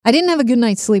I didn't have a good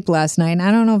night's sleep last night, and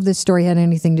I don't know if this story had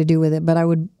anything to do with it, but I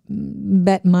would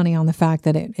bet money on the fact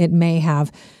that it may have.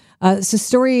 It's a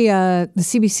story, the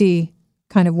CBC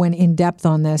kind of went in depth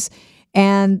on this,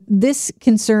 and this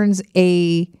concerns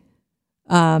a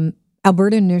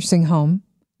Alberta nursing home.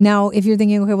 Now, if you're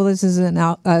thinking, okay, well, this is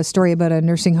a story about a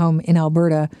nursing home in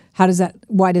Alberta,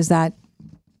 why does that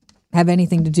have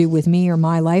anything to do with me or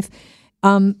my life?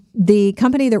 The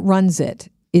company that runs it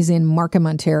is in Markham,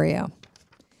 Ontario.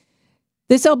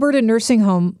 This Alberta nursing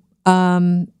home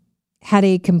had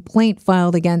a complaint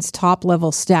filed against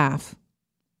top-level staff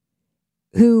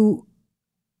who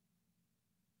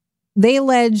they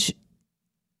allege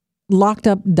locked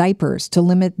up diapers to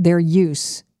limit their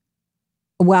use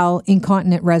while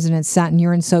incontinent residents sat in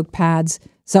urine-soaked pads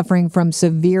suffering from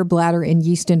severe bladder and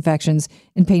yeast infections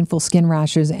and painful skin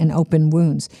rashes and open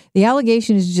wounds. The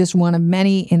allegation is just one of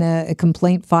many in a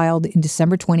complaint filed in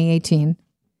December 2018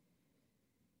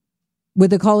 with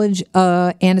the College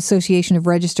and Association of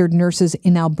Registered Nurses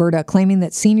in Alberta, claiming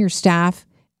that senior staff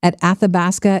at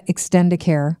Athabasca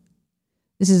Extendicare,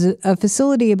 this is a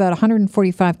facility about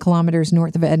 145 kilometers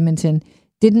north of Edmonton,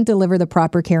 didn't deliver the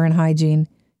proper care and hygiene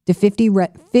to 50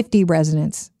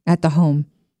 residents at the home,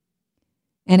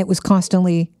 and it was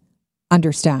constantly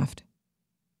understaffed.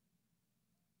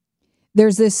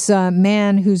 There's this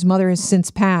man whose mother has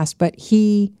since passed, but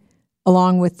he,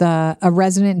 along with a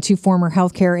resident and 2 former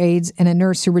healthcare aides and a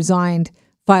nurse who resigned,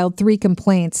 filed 3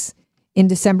 complaints in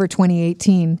December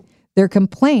 2018. Their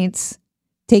complaints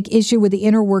take issue with the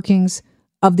inner workings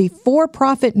of the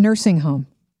for-profit nursing home,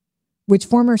 which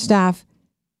former staff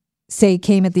say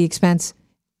came at the expense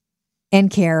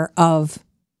and care of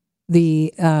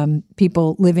the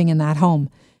people living in that home.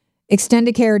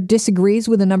 Extendicare disagrees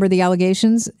with a number of the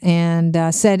allegations and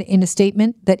said in a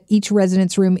statement that each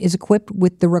residence room is equipped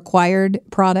with the required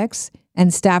products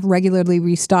and staff regularly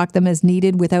restock them as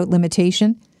needed without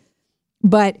limitation.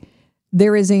 But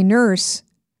there is a nurse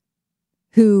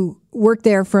who worked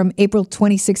there from April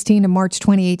 2016 to March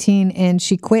 2018, and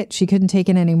she quit. She couldn't take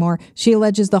it anymore. She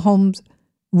alleges the home's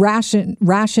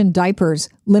ration diapers,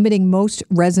 limiting most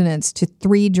residents to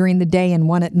 3 during the day and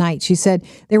 1 at night. She said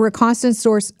they were a constant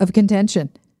source of contention.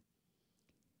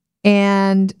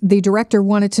 And the director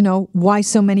wanted to know why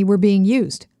so many were being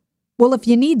used. Well, if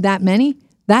you need that many,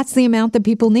 that's the amount that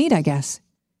people need, I guess,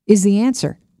 is the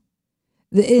answer.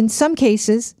 In some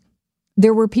cases,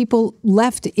 there were people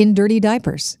left in dirty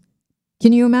diapers.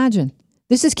 Can you imagine?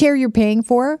 This is care you're paying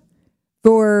for,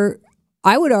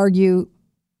 I would argue,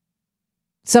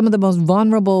 some of the most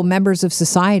vulnerable members of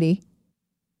society.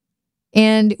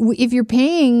 And if you're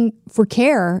paying for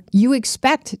care, you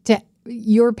expect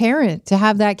your parent to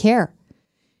have that care.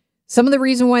 Some of the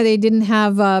reason why they didn't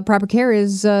have proper care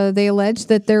is they allege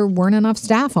that there weren't enough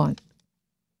staff on.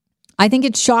 I think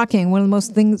it's shocking. One of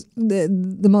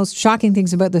the most shocking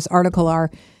things about this article are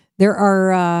there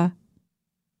are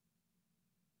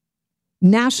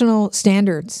national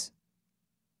standards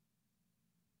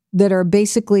that are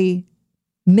basically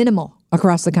minimal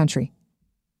across the country.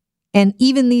 And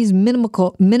even these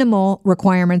minimal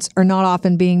requirements are not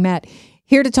often being met.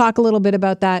 Here to talk a little bit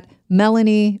about that,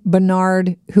 Melanie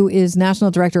Bernard, who is National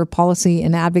Director of Policy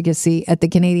and Advocacy at the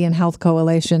Canadian Health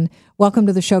Coalition. Welcome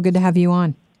to the show. Good to have you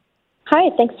on. Hi,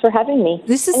 thanks for having me.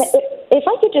 If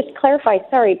I could just clarify,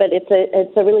 sorry, but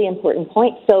it's a really important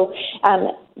point. So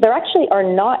there actually are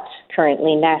not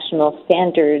currently national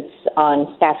standards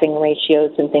on staffing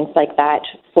ratios and things like that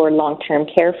for long-term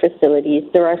care facilities.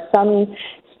 There are some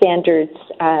standards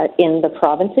in the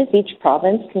provinces. Each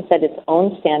province can set its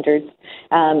own standards,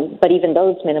 but even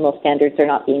those minimal standards are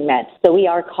not being met. So we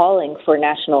are calling for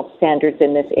national standards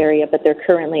in this area, but there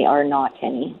currently are not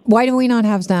any. Why do we not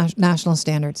have national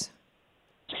standards?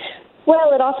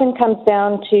 Well, it often comes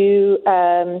down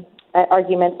to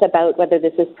arguments about whether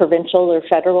this is provincial or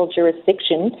federal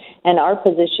jurisdiction, and our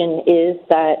position is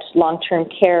that long-term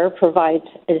care provides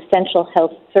essential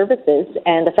health services,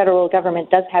 and the federal government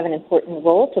does have an important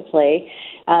role to play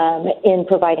in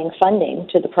providing funding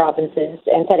to the provinces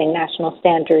and setting national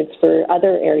standards for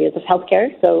other areas of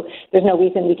healthcare. So there's no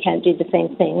reason we can't do the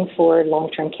same thing for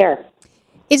long-term care.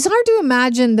 It's hard to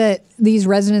imagine that these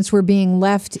residents were being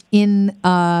left in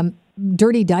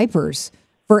dirty diapers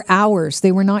for hours.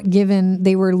 They were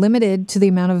limited to the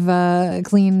amount of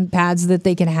clean pads that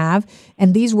they can have.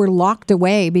 And these were locked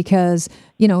away because,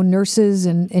 nurses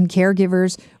and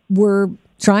caregivers were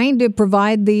trying to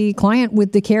provide the client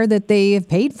with the care that they have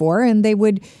paid for. And they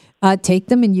would take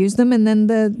them and use them. And then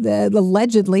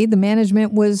allegedly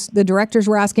the directors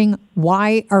were asking,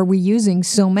 why are we using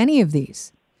so many of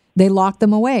these? They locked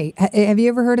them away. Have you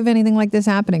ever heard of anything like this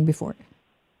happening before?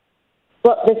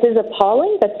 Well, this is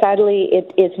appalling, but sadly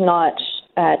it is not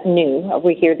new.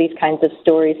 We hear these kinds of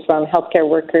stories from healthcare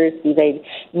workers, be they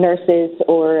nurses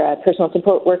or personal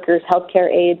support workers, healthcare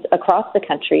aides across the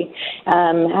country,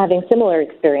 having similar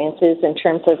experiences in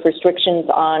terms of restrictions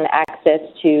on access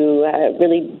to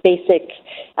really basic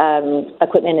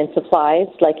equipment and supplies,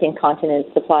 like incontinence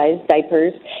supplies,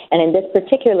 diapers. And in this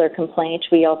particular complaint,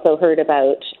 we also heard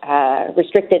about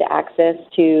restricted access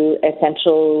to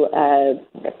essential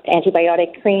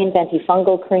antibiotic creams,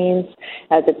 antifungal creams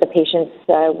that the patients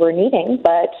were needing,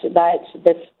 but that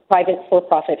this private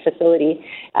for-profit facility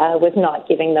was not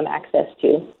giving them access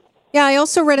to. Yeah, I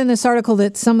also read in this article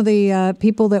that some of the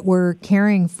people that were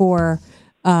caring for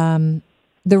the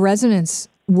residents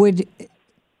would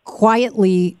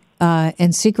quietly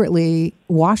and secretly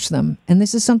wash them, and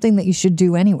this is something that you should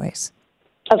do anyways.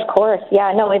 Of course,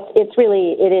 yeah. No, it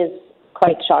is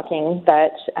quite shocking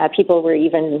that people were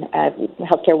even,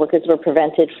 healthcare workers were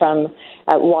prevented from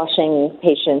washing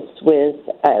patients with,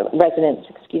 residents,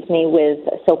 with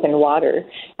soap and water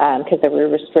because there were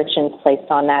restrictions placed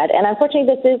on that. And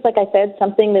unfortunately, this is, like I said,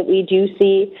 something that we do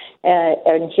see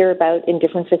and hear about in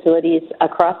different facilities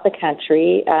across the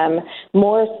country,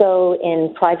 more so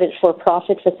in private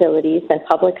for-profit facilities than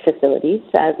public facilities.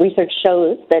 Research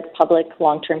shows that public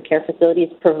long-term care facilities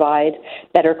provide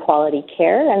better quality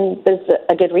care, and there's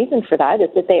a good reason for that, is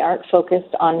that they aren't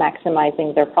focused on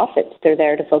maximizing their profits. They're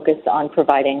there to focus on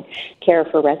providing care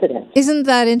for residents. Isn't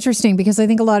that interesting? Because I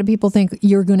think a lot of people think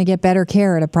you're going to get better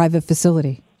care at a private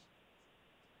facility.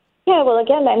 Yeah, well,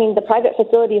 again, I mean, the private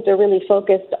facilities are really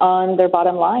focused on their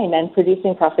bottom line and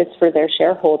producing profits for their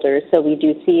shareholders. So we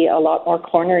do see a lot more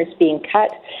corners being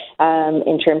cut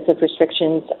in terms of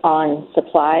restrictions on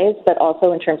supplies, but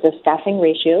also in terms of staffing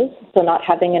ratios. So not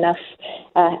having enough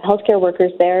healthcare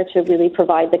workers there to really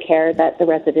provide the care that the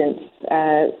residents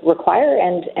require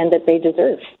and that they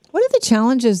deserve. What are the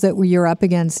challenges that you're up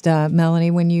against, Melanie,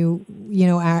 when you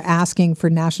are asking for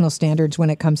national standards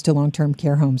when it comes to long-term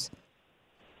care homes?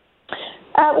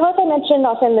 Well, as I mentioned,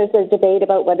 often there's a debate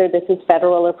about whether this is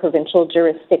federal or provincial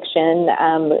jurisdiction.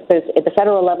 At the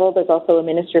federal level, there's also a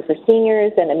minister for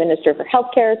seniors and a minister for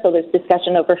healthcare, so there's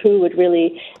discussion over who would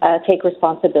really take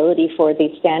responsibility for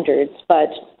these standards. But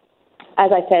as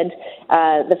I said,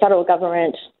 the federal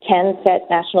government can set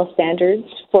national standards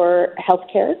for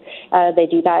healthcare. They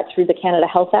do that through the Canada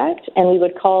Health Act, and we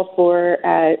would call for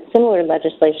similar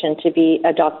legislation to be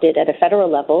adopted at a federal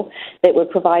level that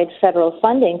would provide federal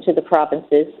funding to the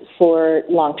provinces for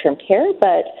long-term care,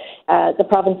 but the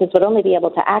provinces would only be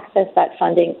able to access that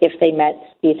funding if they met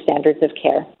these standards of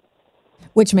care.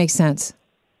 Which makes sense.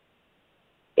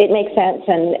 It makes sense,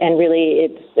 and really,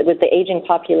 it's with the aging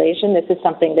population, this is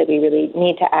something that we really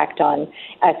need to act on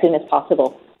as soon as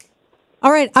possible.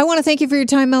 All right. I want to thank you for your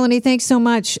time, Melanie. Thanks so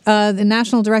much. The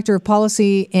National Director of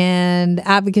Policy and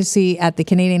Advocacy at the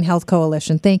Canadian Health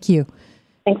Coalition. Thank you.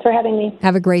 Thanks for having me.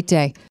 Have a great day.